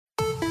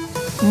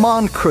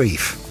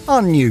Moncrief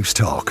on News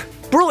Talk.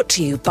 Brought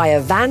to you by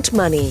Avant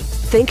Money.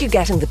 Think you're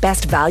getting the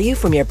best value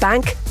from your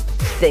bank?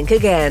 Think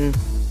again.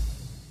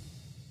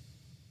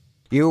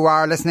 You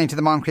are listening to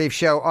the Moncrief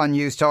Show on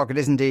News Talk. It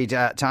is indeed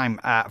time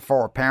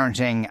for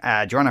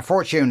parenting. Joanna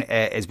Fortune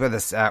is with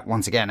us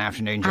once again.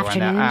 Afternoon,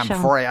 Joanna.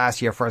 Before I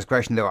ask you your first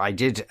question, though, I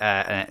did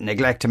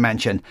neglect to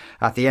mention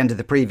at the end of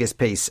the previous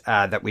piece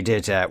that we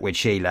did with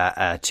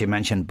Sheila to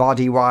mention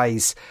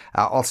Bodywise,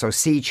 also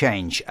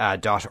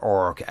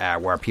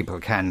seachange.org, where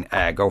people can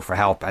go for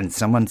help. And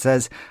someone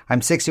says,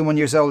 I'm 61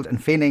 years old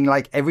and feeling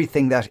like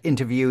everything that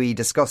interviewee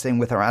discussing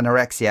with her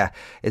anorexia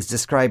is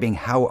describing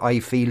how I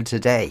feel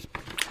today.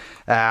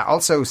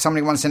 Also,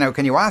 somebody wants to know,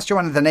 can you ask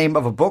Joanna the name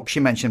of a book she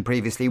mentioned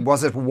previously?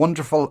 Was it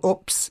Wonderful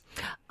Oops?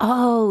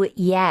 Oh,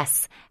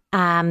 yes.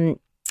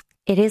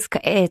 It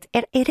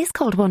is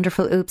called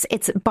Wonderful Oops.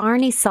 It's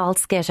Barney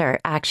Saltskitter,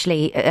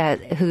 actually,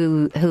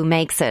 who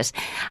makes it,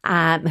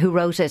 who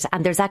wrote it.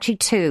 And there's actually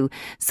two.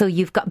 So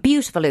you've got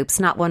Beautiful Oops,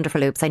 not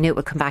Wonderful Oops. I knew it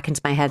would come back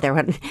into my head there.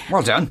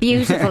 Well done.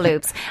 Beautiful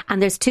Oops.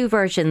 And there's two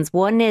versions.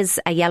 One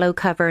is a yellow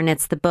cover and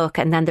it's the book.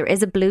 And then there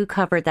is a blue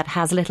cover that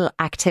has little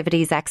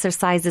activities,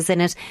 exercises in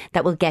it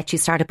that will get you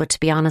started. But to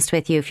be honest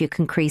with you, if you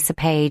can crease a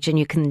page and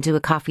you can do a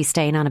coffee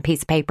stain on a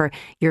piece of paper,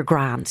 you're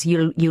grand.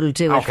 You'll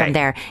do it from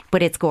there.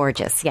 But it's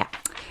gorgeous, yeah.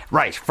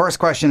 Right, first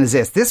question is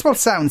this. This will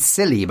sound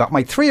silly, but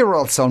my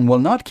 3-year-old son will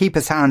not keep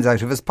his hands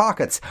out of his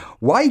pockets.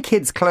 Why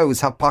kids'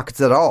 clothes have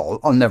pockets at all,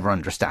 I'll never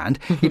understand.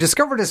 He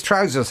discovered his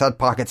trousers had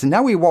pockets and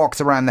now he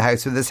walks around the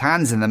house with his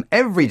hands in them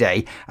every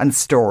day and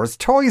stores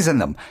toys in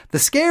them. The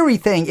scary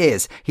thing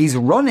is he's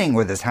running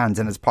with his hands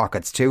in his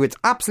pockets too. It's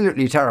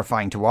absolutely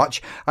terrifying to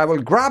watch. I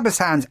will grab his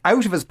hands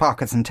out of his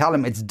pockets and tell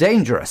him it's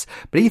dangerous,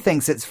 but he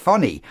thinks it's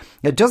funny.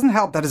 It doesn't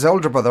help that his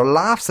older brother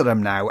laughs at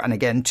him now and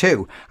again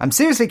too. I'm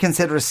seriously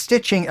considering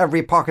stitching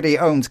every pocket he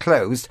owns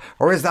closed,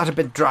 or is that a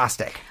bit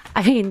drastic?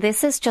 I mean,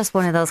 this is just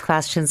one of those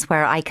questions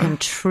where I can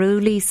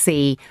truly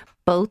see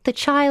both the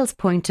child's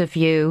point of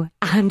view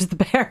and the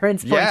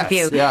parent's point of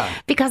view. Yeah.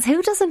 Because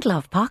who doesn't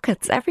love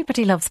pockets?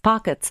 Everybody loves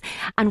pockets.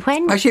 And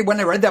when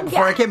I read that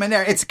before I came in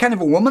there, it's kind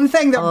of a woman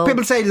thing that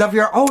people say, love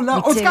your,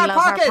 it's got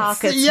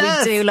pockets.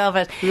 Yes. We do love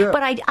it. Yeah.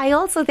 But I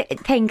also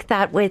think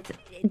that with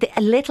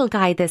a little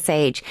guy this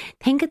age,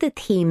 think of the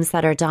themes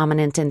that are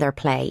dominant in their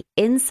play.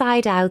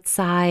 Inside,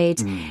 outside,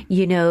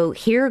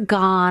 here,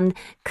 gone,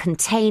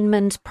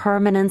 containment,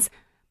 permanence.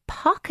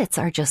 Pockets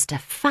are just a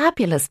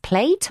fabulous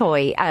play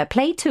tool at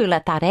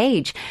that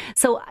age.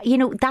 So,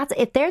 that's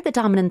if they're the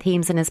dominant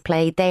themes in his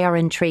play, they are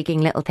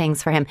intriguing little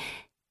things for him.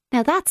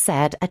 Now, that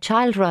said, a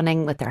child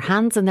running with their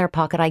hands in their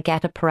pocket, I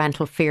get a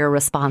parental fear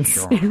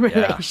response in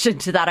relation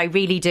to that. I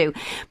really do.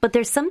 But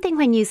there's something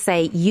when you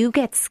say you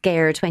get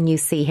scared when you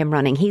see him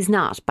running. He's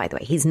not, by the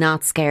way. He's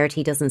not scared.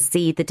 He doesn't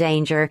see the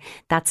danger.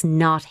 That's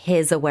not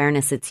his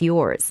awareness. It's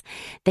yours.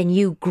 Then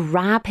you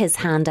grab his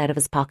hand out of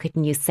his pocket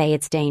and you say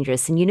it's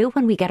dangerous. And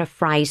when we get a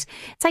fright,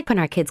 it's like when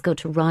our kids go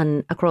to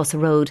run across a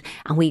road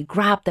and we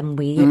grab them,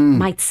 we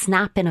might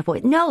snap in a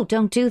voice. No,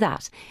 don't do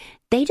that.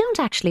 They don't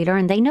actually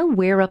learn. They know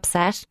we're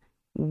upset.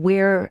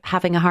 We're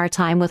having a hard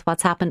time with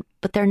what's happened,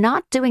 but they're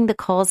not doing the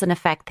cause and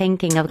effect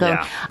thinking of going,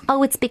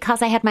 it's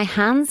because I had my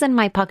hands in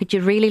my pocket.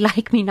 You'd really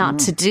like me not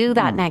to do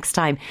that next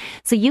time.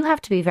 So you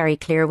have to be very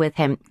clear with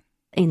him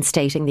in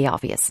stating the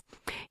obvious.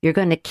 You're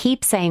going to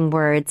keep saying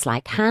words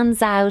like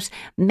hands out,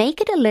 make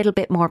it a little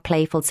bit more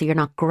playful so you're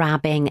not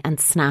grabbing and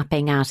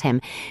snapping at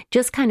him.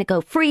 Just kind of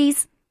go,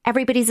 freeze,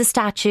 everybody's a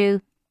statue.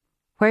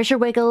 Where's your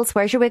wiggles?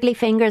 Where's your wiggly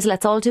fingers?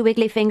 Let's all do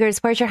wiggly fingers.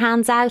 Where's your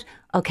hands out?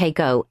 Okay,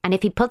 go. And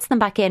if he puts them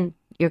back in,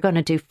 you're going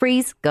to do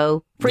freeze,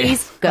 go,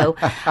 go,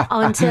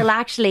 until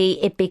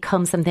actually it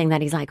becomes something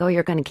that he's like,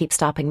 you're going to keep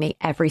stopping me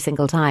every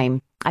single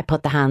time I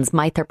put the hands.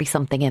 Might there be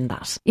something in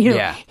that?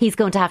 He's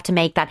going to have to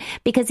make that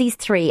because he's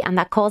 3 and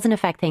that cause and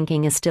effect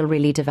thinking is still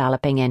really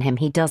developing in him.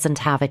 He doesn't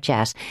have it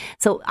yet.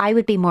 So I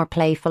would be more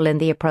playful in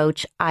the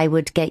approach. I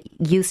would get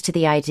used to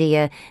the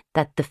idea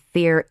that the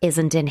fear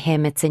isn't in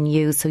him, it's in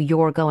you. So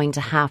you're going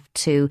to have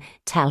to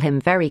tell him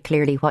very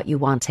clearly what you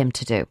want him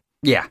to do.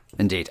 Yeah,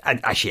 indeed. And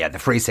actually, the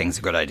freeze thing's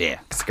a good idea.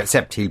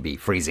 Except he'll be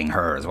freezing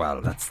her as well.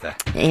 That's the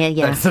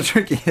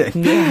tricky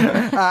thing.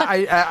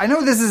 Yeah. I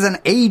know this is an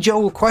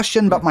age-old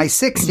question, but my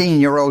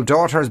 16-year-old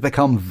daughter has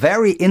become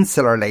very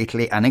insular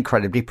lately and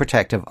incredibly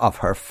protective of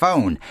her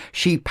phone.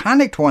 She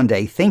panicked one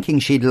day thinking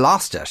she'd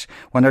lost it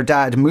when her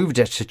dad moved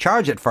it to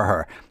charge it for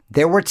her.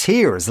 There were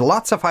tears,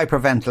 lots of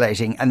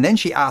hyperventilating, and then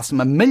she asked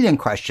him a million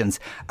questions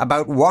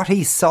about what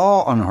he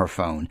saw on her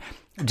phone.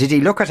 Did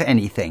he look at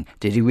anything?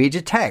 Did he read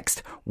a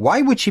text?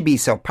 Why would she be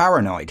so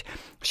paranoid?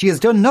 She has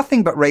done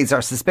nothing but raise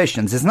our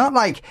suspicions. It's not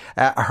like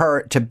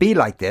her to be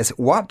like this.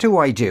 What do?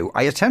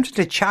 I attempted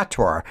to chat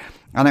to her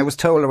and I was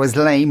told I was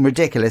lame,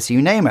 ridiculous,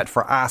 you name it,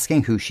 for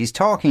asking who she's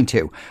talking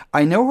to.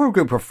 I know her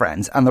group of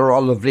friends and they're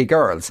all lovely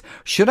girls.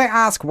 Should I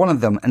ask one of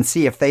them and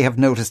see if they have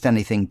noticed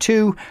anything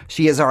too?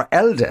 She is our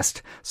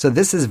eldest, so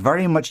this is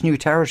very much new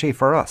territory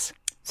for us.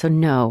 So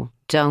no,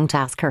 don't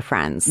ask her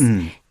friends.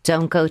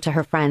 Don't go to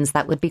her friends.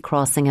 That would be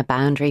crossing a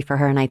boundary for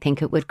her. And I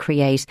think it would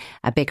create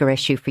a bigger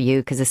issue for you,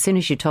 because as soon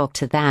as you talk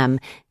to them,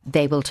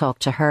 they will talk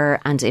to her.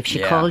 And if she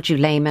called you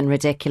lame and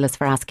ridiculous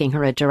for asking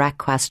her a direct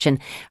question,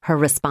 her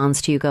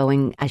response to you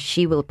going, as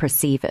she will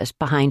perceive it,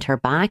 behind her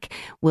back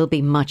will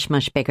be much,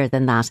 much bigger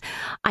than that.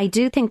 I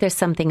do think there's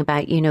something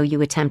about,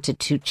 you attempted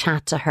to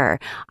chat to her.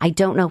 I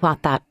don't know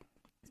what that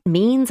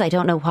means. I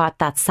don't know what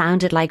that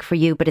sounded like for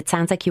you, but it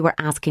sounds like you were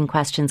asking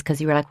questions because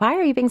you were like, why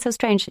are you being so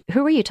strange?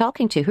 Who are you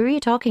talking to? Who are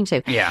you talking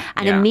to? Yeah.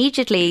 And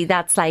immediately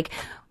that's like,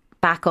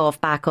 back off,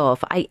 back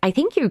off. I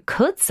think you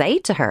could say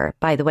to her,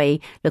 by the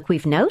way, look,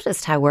 we've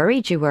noticed how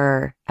worried you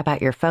were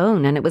about your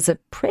phone, and it was a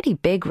pretty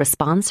big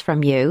response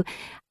from you.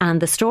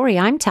 And the story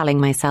I'm telling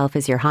myself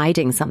is you're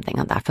hiding something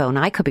on that phone.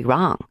 I could be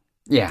wrong.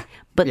 Yeah.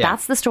 But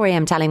that's the story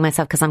I'm telling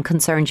myself because I'm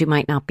concerned you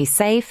might not be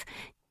safe.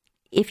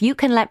 If you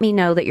can let me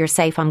know that you're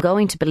safe, I'm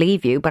going to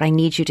believe you, but I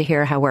need you to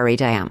hear how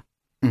worried I am.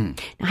 Now,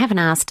 I haven't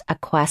asked a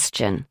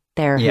question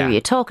there. Who are you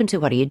talking to?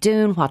 What are you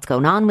doing? What's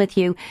going on with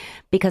you?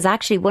 Because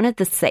actually one of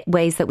the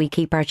ways that we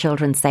keep our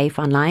children safe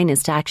online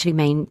is to actually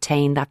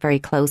maintain that very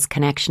close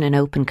connection and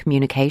open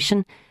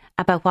communication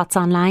about what's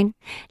online.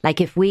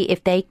 Like if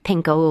they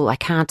think, oh, I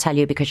can't tell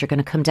you because you're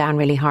going to come down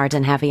really hard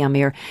and heavy on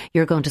me, or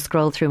you're going to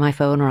scroll through my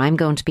phone, or I'm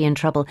going to be in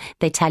trouble,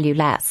 they tell you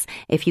less.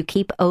 If you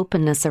keep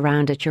openness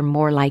around it, you're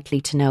more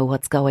likely to know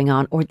what's going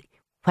on, or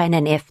when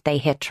and if they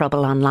hit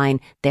trouble online,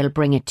 they'll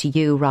bring it to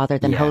you rather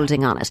than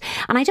holding on it.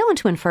 And I don't want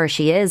to infer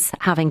she is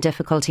having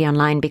difficulty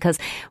online, because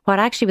what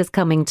actually was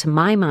coming to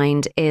my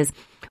mind is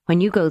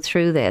when you go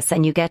through this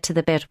and you get to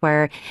the bit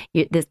where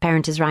this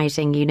parent is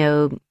writing,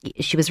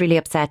 she was really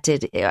upset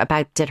did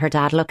her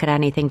dad look at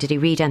anything? Did he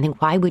read anything?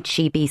 Why would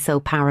she be so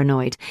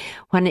paranoid?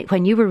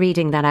 When you were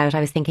reading that out, I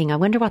was thinking, I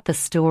wonder what the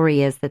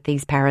story is that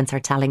these parents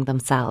are telling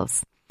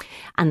themselves.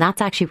 And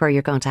that's actually where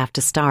you're going to have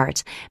to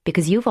start,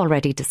 because you've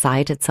already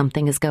decided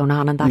something is going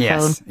on that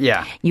phone.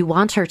 Yeah. You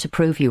want her to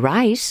prove you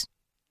right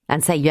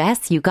and say,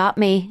 yes, you got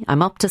me.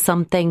 I'm up to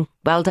something.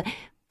 Well done.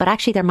 But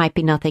actually there might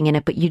be nothing in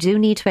it. But you do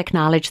need to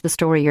acknowledge the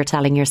story you're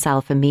telling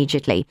yourself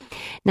immediately.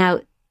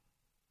 Now,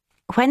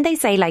 when they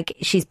say like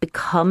she's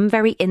become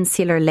very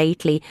insular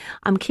lately,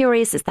 I'm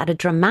curious, is that a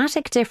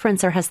dramatic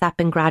difference or has that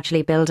been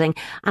gradually building?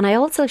 And I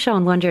also,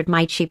 Sean, wondered,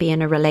 might she be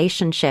in a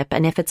relationship?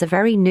 And if it's a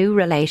very new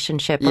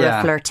relationship or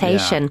a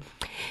flirtation,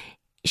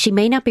 she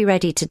may not be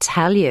ready to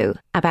tell you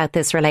about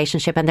this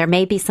relationship, and there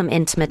may be some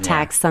intimate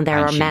texts and there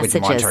are messages. She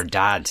wouldn't want her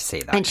dad to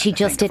see that. And she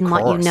just didn't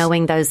want you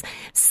knowing there's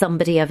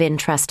somebody of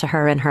interest to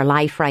her in her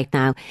life right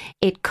now.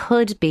 It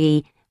could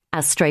be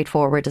as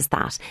straightforward as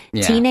that.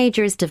 Yeah.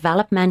 Teenagers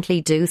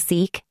developmentally do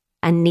seek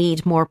and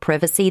need more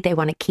privacy. They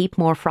want to keep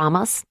more from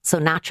us. So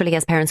naturally,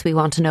 as parents, we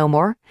want to know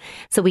more.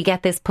 So we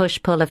get this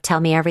push-pull of tell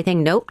me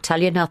everything. Nope,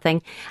 tell you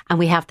nothing. And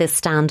we have this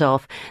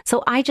standoff.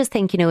 So I just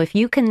think, if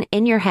you can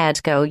in your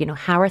head go,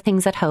 how are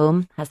things at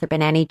home? Has there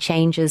been any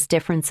changes,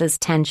 differences,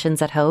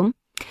 tensions at home?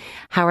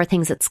 How are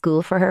things at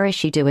school for her? Is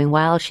she doing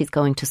well? She's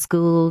going to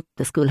school.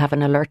 The school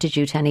haven't alerted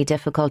you to any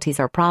difficulties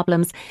or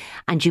problems.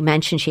 And you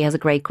mentioned she has a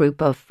great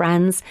group of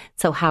friends.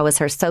 So how is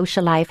her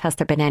social life? Has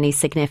there been any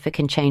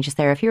significant changes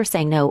there? If you're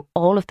saying no,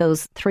 all of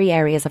those 3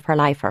 areas of her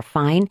life are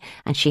fine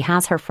and she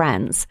has her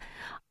friends,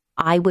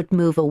 I would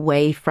move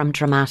away from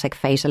dramatic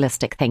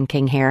fatalistic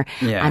thinking here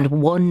and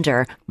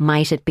wonder,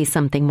 might it be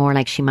something more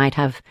like she might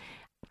have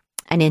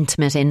an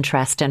intimate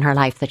interest in her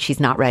life that she's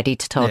not ready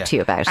to talk to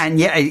you about. And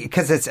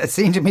because it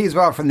seemed to me as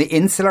well from the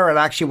insular, and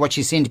actually what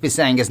she seemed to be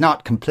saying is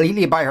not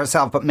completely by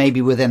herself, but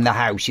maybe within the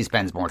house she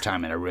spends more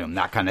time in a room,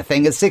 that kind of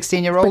thing, as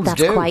 16-year-olds do. But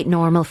that's quite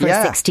normal for a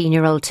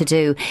 16-year-old to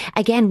do.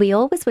 Again, we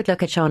always would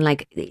look at Sean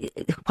like,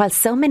 while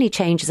so many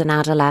changes in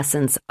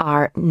adolescence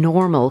are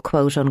normal,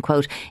 quote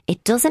unquote,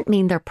 it doesn't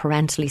mean they're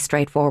parentally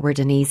straightforward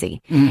and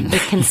easy.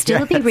 It can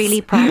still be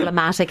really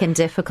problematic and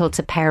difficult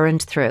to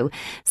parent through.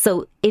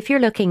 So if you're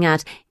looking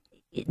at,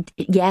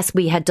 yes,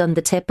 we had done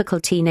the typical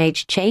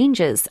teenage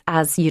changes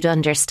as you'd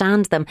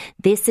understand them.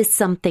 This is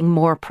something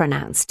more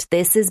pronounced.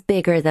 This is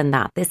bigger than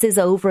that. This is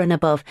over and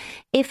above.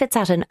 If it's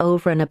at an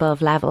over and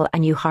above level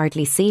and you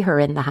hardly see her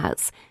in the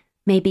house,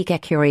 maybe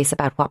get curious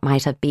about what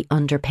might have been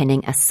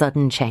underpinning a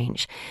sudden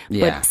change.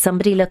 But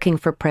somebody looking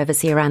for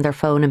privacy around their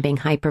phone and being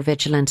hyper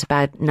vigilant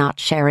about not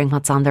sharing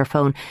what's on their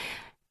phone,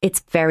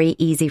 it's very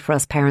easy for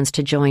us parents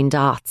to join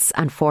dots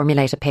and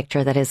formulate a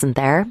picture that isn't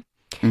there.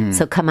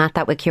 So come at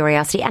that with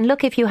curiosity. And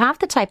look, if you have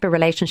the type of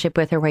relationship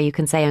with her where you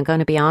can say, I'm going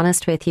to be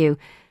honest with you,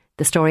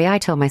 the story I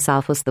told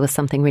myself was there was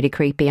something really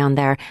creepy on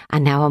there.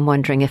 And now I'm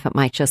wondering if it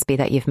might just be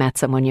that you've met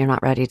someone you're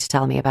not ready to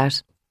tell me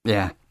about.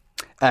 Yeah.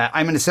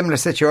 I'm in a similar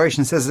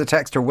situation, says the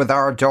texter, with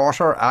our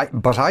daughter,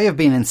 but I have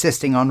been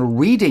insisting on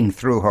reading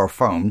through her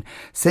phone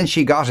since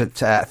she got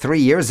it 3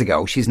 years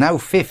ago. She's now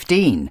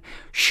 15.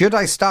 Should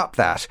I stop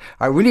that?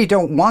 I really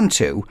don't want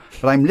to,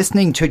 but I'm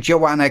listening to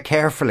Joanna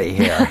carefully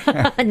here.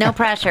 No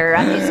pressure,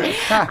 right?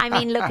 I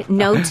mean, look,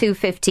 no two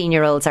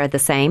 15-year-olds are the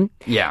same.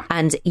 Yeah.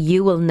 And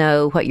you will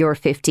know what your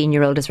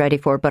 15-year-old is ready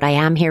for, but I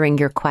am hearing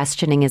your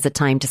questioning is a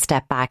time to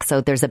step back. So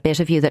there's a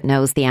bit of you that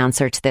knows the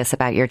answer to this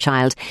about your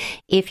child.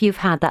 If you've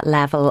had that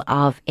level level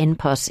of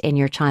input in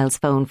your child's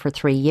phone for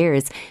 3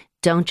 years,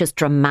 don't just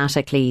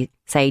dramatically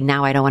say,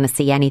 now I don't want to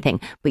see anything,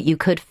 but you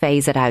could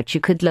phase it out. You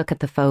could look at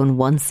the phone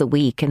once a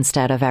week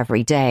instead of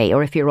every day.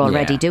 Or if you're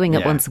already doing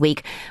it once a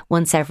week,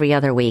 once every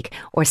other week,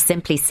 or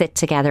simply sit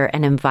together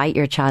and invite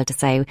your child to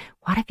say,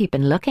 what have you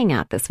been looking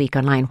at this week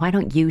online? Why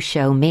don't you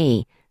show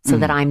me? So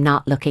that I'm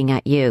not looking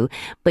at you.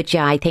 But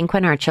yeah, I think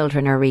when our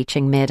children are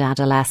reaching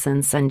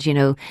mid-adolescence and, you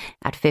know,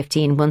 at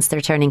 15, once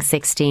they're turning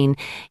 16,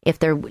 if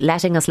they're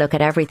letting us look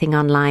at everything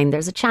online,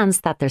 there's a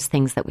chance that there's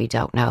things that we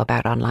don't know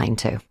about online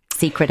too.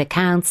 Secret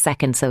accounts,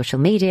 second social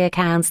media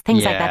accounts,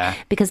 things like that.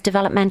 Because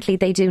developmentally,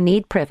 they do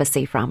need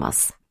privacy from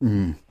us.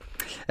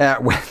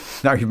 Well,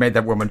 now you've made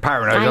that woman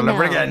paranoid. I'll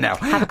never again now.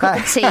 Have a cup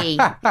of tea.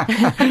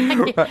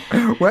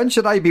 When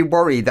should I be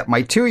worried that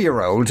my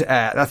 2-year-old,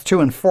 that's 2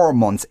 and 4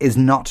 months, is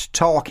not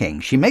talking?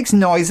 She makes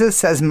noises,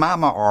 says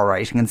mama all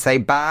right, and can say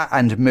ba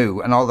and moo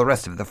and all the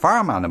rest of the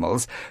farm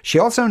animals. She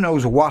also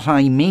knows what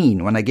I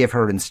mean when I give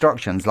her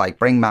instructions like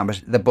bring mama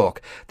the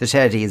book, the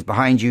teddy is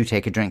behind you,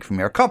 take a drink from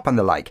your cup and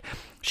the like.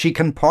 She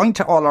can point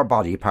to all her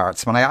body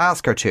parts when I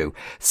ask her to.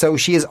 So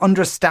she is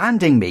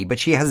understanding me, but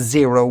she has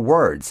 0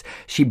 words.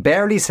 She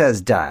barely says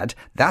dad.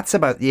 That's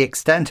about the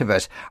extent of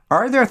it.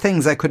 Are there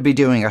things I could be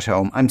doing at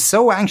home? I'm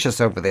so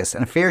anxious over this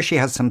and fear she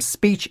has some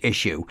speech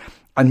issue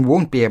and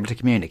won't be able to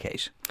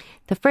communicate.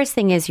 The first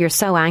thing is you're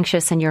so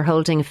anxious and you're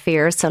holding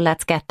fear, so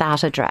let's get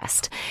that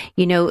addressed.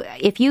 You know,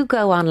 if you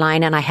go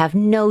online, and I have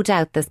no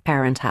doubt this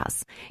parent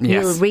has,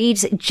 you'll read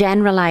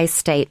generalised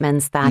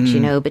statements that, you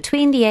know,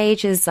 between the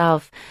ages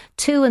of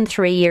 2 and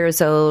 3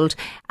 years old,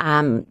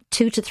 2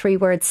 to 3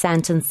 word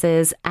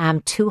sentences,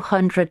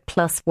 200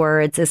 plus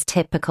words is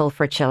typical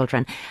for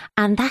children.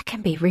 And that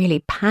can be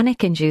really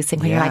panic inducing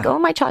when you're like, oh,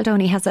 my child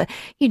only has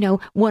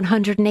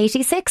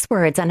 186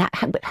 words. And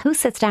who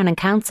sits down and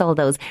counts all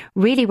those?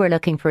 Really, we're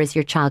looking for is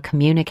your child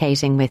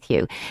communicating with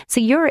you. So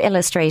you're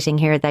illustrating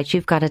here that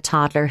you've got a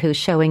toddler who's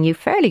showing you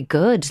fairly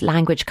good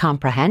language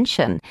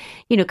comprehension,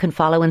 you know, can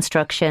follow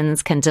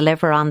instructions, can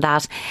deliver on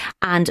that.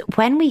 And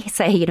when we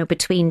say, you know,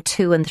 between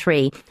 2 and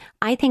 3,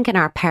 I think in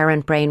our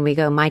parent brain, we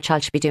go, my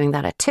child should be doing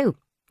that at 2.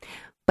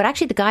 But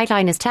actually the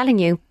guideline is telling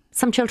you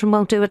some children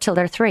won't do it till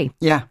they're 3.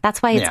 Yeah.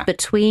 That's why it's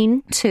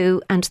between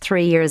 2 and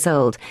 3 years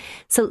old.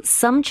 So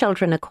some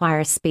children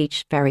acquire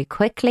speech very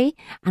quickly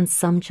and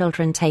some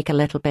children take a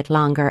little bit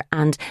longer,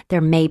 and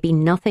there may be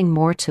nothing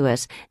more to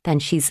it than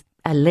she's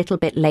a little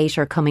bit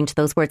later coming to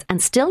those words,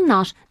 and still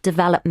not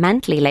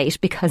developmentally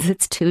late because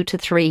it's 2 to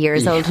 3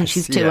 years old and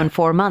she's 2 and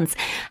 4 months.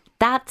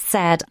 That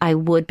said, I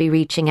would be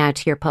reaching out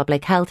to your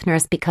public health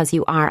nurse because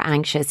you are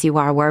anxious, you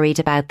are worried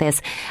about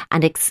this,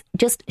 and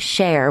just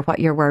share what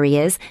your worry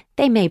is.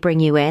 They may bring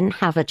you in,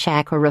 have a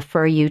check, or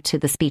refer you to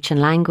the speech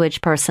and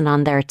language person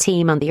on their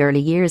team, on the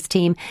early years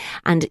team.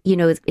 And, you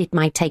know, it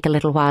might take a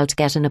little while to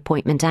get an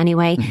appointment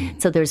anyway.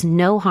 So there's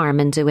no harm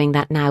in doing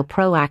that now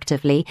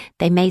proactively.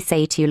 They may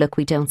say to you, look,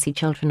 we don't see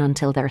children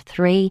until they're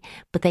 3,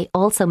 but they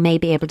also may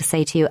be able to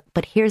say to you,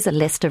 but here's a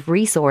list of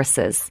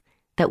resources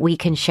that we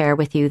can share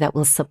with you that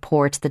will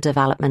support the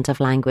development of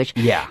language.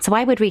 So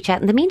I would reach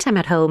out. In the meantime,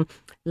 at home,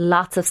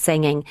 lots of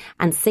singing,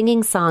 and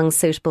singing songs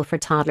suitable for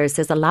toddlers.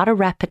 There's a lot of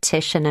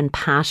repetition and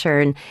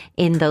pattern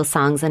in those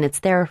songs, and it's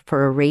there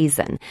for a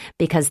reason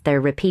because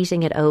they're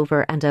repeating it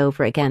over and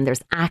over again.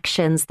 There's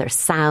actions, there's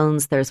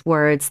sounds, there's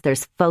words,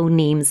 there's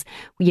phonemes,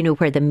 you know,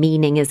 where the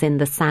meaning is in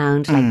the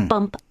sound, like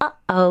bump,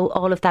 uh-oh,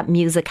 all of that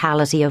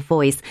musicality of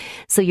voice.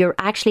 So you're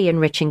actually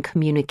enriching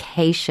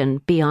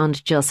communication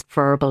beyond just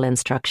verbal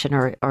instruction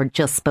or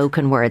just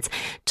spoken words.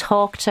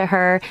 Talk to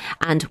her,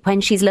 and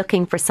when she's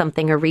looking for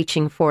something or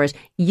reaching for it,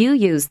 you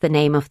use the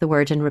name of the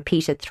word and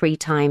repeat it 3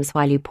 times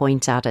while you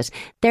point at it.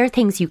 There are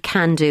things you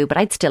can do, but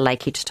I'd still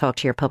like you to talk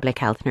to your public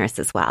health nurse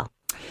as well.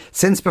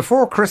 Since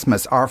before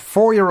Christmas, our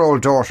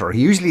 4-year-old daughter, who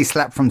usually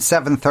slept from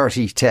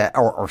 7:30 to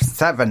or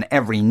 7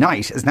 every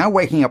night, is now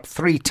waking up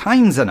 3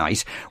 times a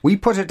night. We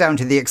put it down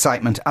to the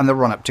excitement and the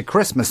run-up to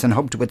Christmas and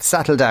hoped it would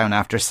settle down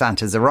after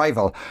Santa's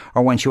arrival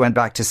or when she went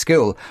back to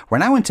school. We're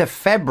now into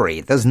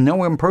February. There's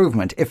no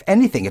improvement. If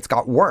anything, it's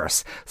got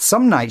worse.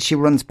 Some nights she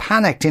runs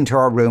panicked into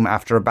our room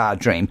after a bad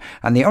dream,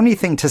 and the only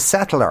thing to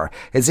settle her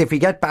is if we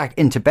get back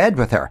into bed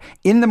with her.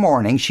 In the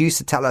morning, she used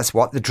to tell us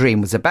what the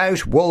dream was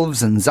about,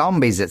 wolves and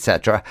zombies,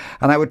 etc.,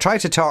 and I would try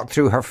to talk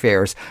through her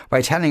fears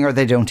by telling her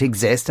they don't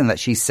exist and that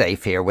she's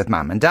safe here with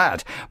Mum and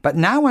Dad. But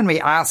now when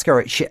we ask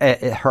her, she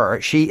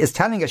is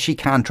telling us she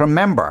can't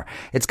remember.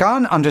 It's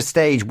gone on to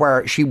stage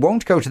where she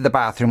won't go to the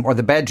bathroom or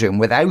the bedroom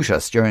without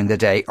us during the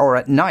day or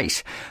at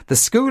night. The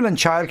school and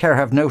childcare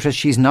have noticed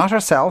she's not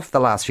herself the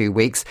last few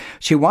weeks.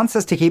 She wants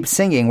us to keep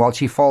singing while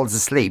she falls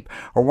asleep,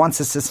 or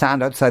wants us to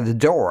stand outside the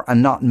door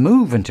and not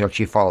move until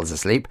she falls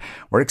asleep.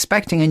 We're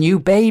expecting a new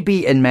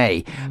baby in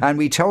May, and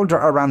we told her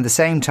around the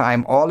same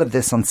time all of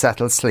this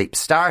unsettled sleep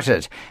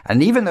started.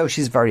 And even though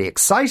she's very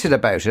excited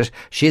about it,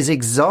 she is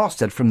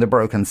exhausted from the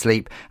broken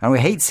sleep, and we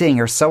hate seeing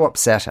her so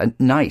upset at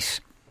night.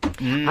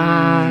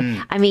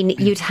 I mean,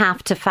 you'd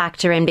have to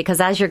factor in, because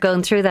as you're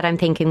going through that, I'm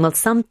thinking, well,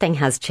 something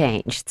has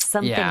changed.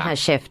 Something has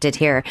shifted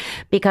here.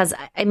 Because,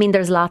 I mean,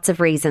 there's lots of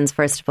reasons,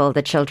 first of all,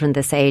 that children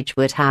this age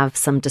would have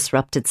some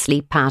disrupted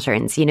sleep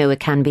patterns. You know, it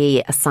can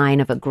be a sign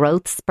of a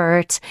growth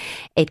spurt.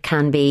 It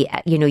can be,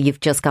 you know, you've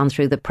just gone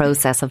through the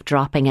process of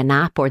dropping a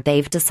nap, or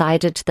they've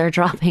decided they're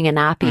dropping a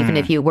nap, even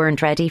if you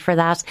weren't ready for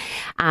that.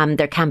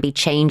 There can be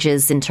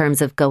changes in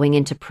terms of going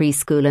into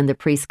preschool and the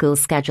preschool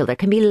schedule. There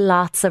can be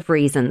lots of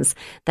reasons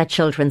that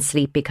children's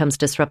sleep becomes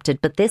disrupted,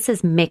 but this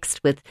is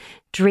mixed with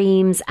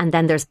dreams, and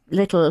then there's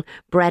little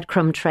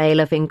breadcrumb trail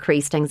of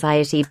increased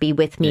anxiety. Be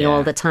with me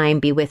all the time,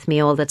 be with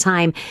me all the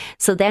time.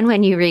 So then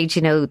when you read,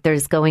 you know,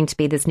 there's going to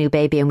be this new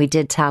baby, and we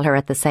did tell her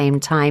at the same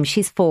time,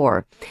 she's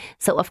 4.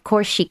 So of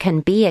course she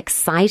can be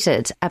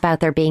excited about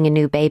there being a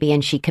new baby,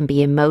 and she can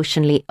be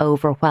emotionally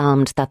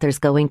overwhelmed that there's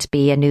going to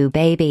be a new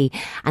baby.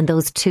 And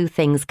those two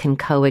things can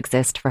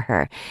coexist for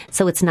her.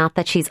 So it's not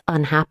that she's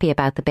unhappy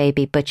about the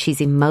baby, but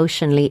she's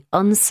emotionally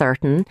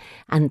uncertain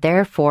and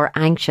therefore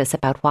anxious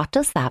about what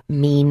does that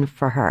mean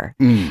for her,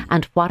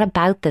 and what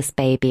about this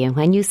baby. And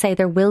when you say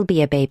there will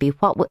be a baby,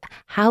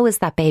 how is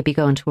that baby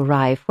going to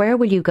arrive? Where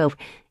will you go?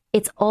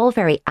 It's all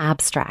very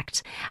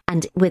abstract,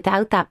 and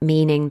without that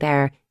meaning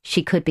there,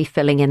 she could be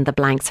filling in the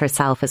blanks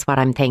herself, is what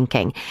I'm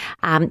thinking.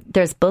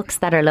 There's books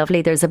that are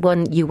lovely. There's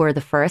one, You Were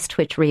the First,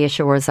 which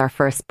reassures our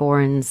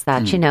firstborns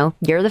that, you know,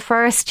 you're the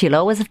first, you'll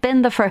always have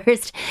been the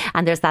first.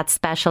 And there's that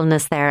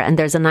specialness there. And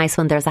there's a nice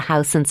one, There's a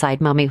House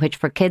Inside Mummy, which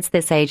for kids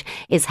this age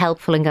is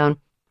helpful in going,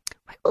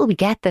 where will we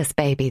get this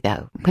baby,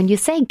 though? When you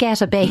say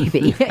get a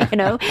baby, you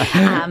know,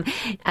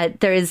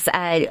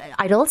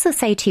 I'd also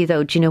say to you,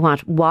 though, do you know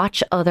what?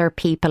 Watch other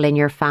people in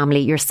your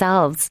family,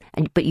 yourselves,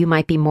 but you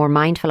might be more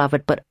mindful of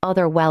it, but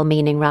other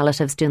well-meaning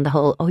relatives doing the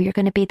whole, oh, you're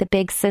going to be the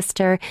big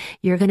sister,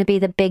 you're going to be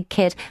the big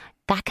kid.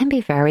 That can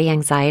be very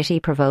anxiety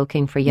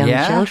provoking for young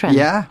children.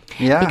 Yeah.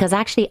 Because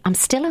actually, I'm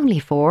still only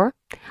 4.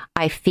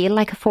 I feel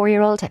like a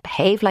 4-year-old, I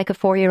behave like a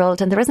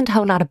 4-year-old, and there isn't a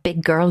whole lot of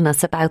big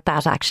girlness about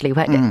that actually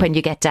when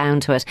you get down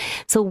to it.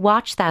 So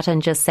watch that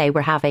and just say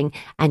we're having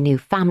a new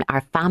family,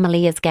 our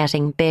family is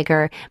getting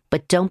bigger,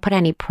 but don't put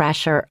any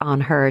pressure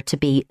on her to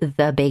be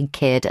the big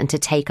kid and to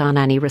take on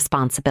any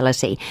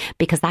responsibility,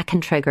 because that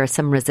can trigger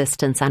some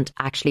resistance and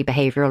actually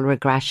behavioural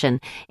regression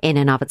in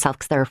and of itself,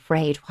 because they're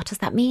afraid. What does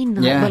that mean?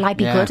 Will I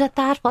be good at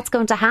that? What's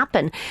going to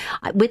happen?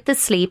 With the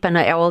sleep and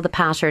all the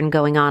pattern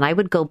going on, I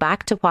would go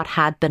back to what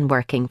had been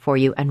working for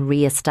you and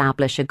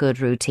re-establish a good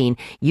routine.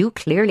 You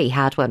clearly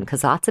had one,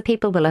 because lots of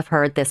people will have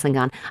heard this and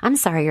gone, I'm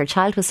sorry, your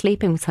child was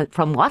sleeping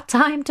from what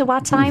time to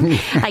what time?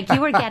 Like,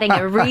 you were getting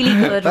a really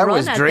good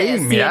run at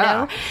this, you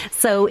know?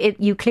 So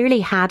you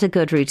clearly had a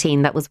good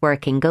routine that was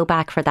working. Go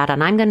back for that.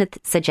 And I'm going to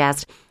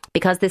suggest,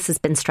 because this has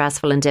been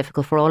stressful and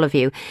difficult for all of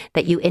you,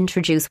 that you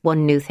introduce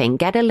one new thing.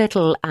 Get a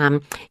little, you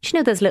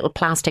know, those little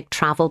plastic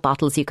travel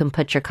bottles you can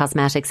put your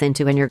cosmetics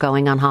into when you're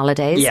going on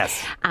holidays?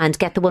 Yes. And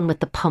get the one with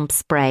the pump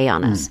spray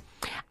on it.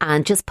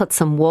 And just put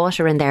some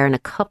water in there and a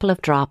couple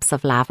of drops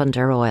of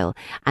lavender oil,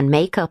 and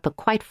make up a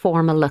quite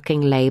formal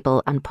looking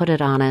label and put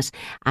it on it.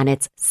 And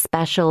it's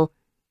special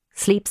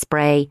sleep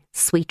spray,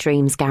 sweet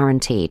dreams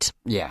guaranteed.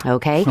 Yeah.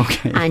 Okay.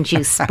 And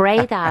you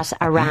spray that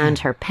around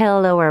her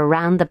pillow or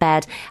around the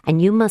bed, and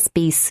you must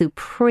be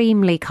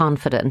supremely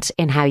confident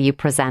in how you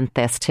present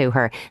this to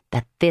her,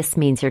 that this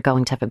means you're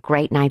going to have a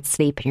great night's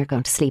sleep and you're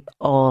going to sleep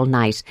all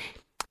night.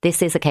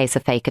 This is a case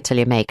of fake it till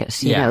you make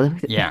it, you know.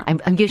 Yeah.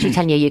 I'm usually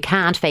telling you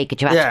can't fake it,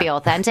 you have to be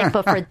authentic.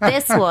 But for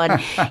this one,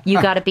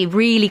 you got to be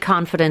really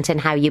confident in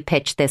how you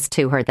pitch this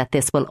to her, that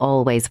this will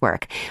always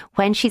work.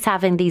 When she's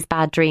having these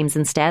bad dreams,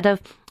 instead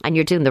of, and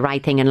you're doing the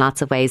right thing in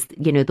lots of ways,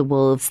 you know, the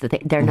wolves,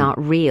 they're not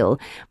real.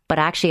 But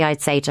actually,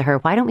 I'd say to her,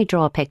 why don't we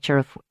draw a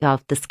picture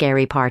of the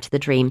scary part of the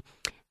dream?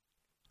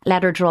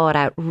 Let her draw it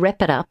out,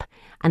 rip it up,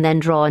 and then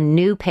draw a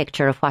new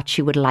picture of what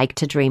she would like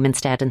to dream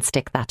instead, and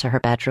stick that to her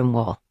bedroom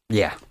wall.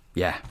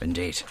 Yeah,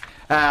 indeed.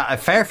 A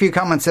fair few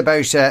comments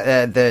about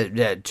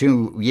the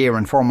 2-year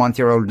and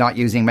 4-month-year-old not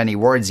using many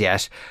words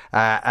yet.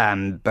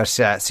 But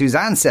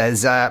Suzanne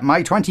says,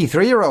 my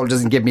 23-year-old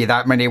doesn't give me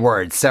that many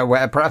words. So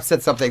perhaps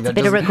that's something that a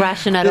bit of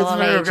regression at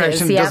all ages.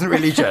 Regression doesn't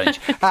really change.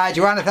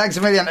 Joanna, thanks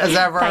a million as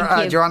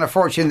ever. Joanna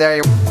Fortune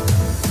there.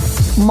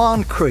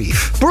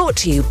 Moncrief. Brought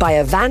to you by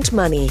Avant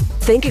Money.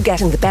 Think you're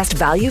getting the best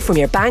value from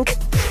your bank?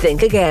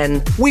 Think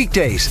again.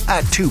 Weekdays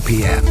at 2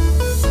 p.m.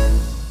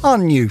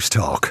 on News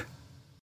Talk.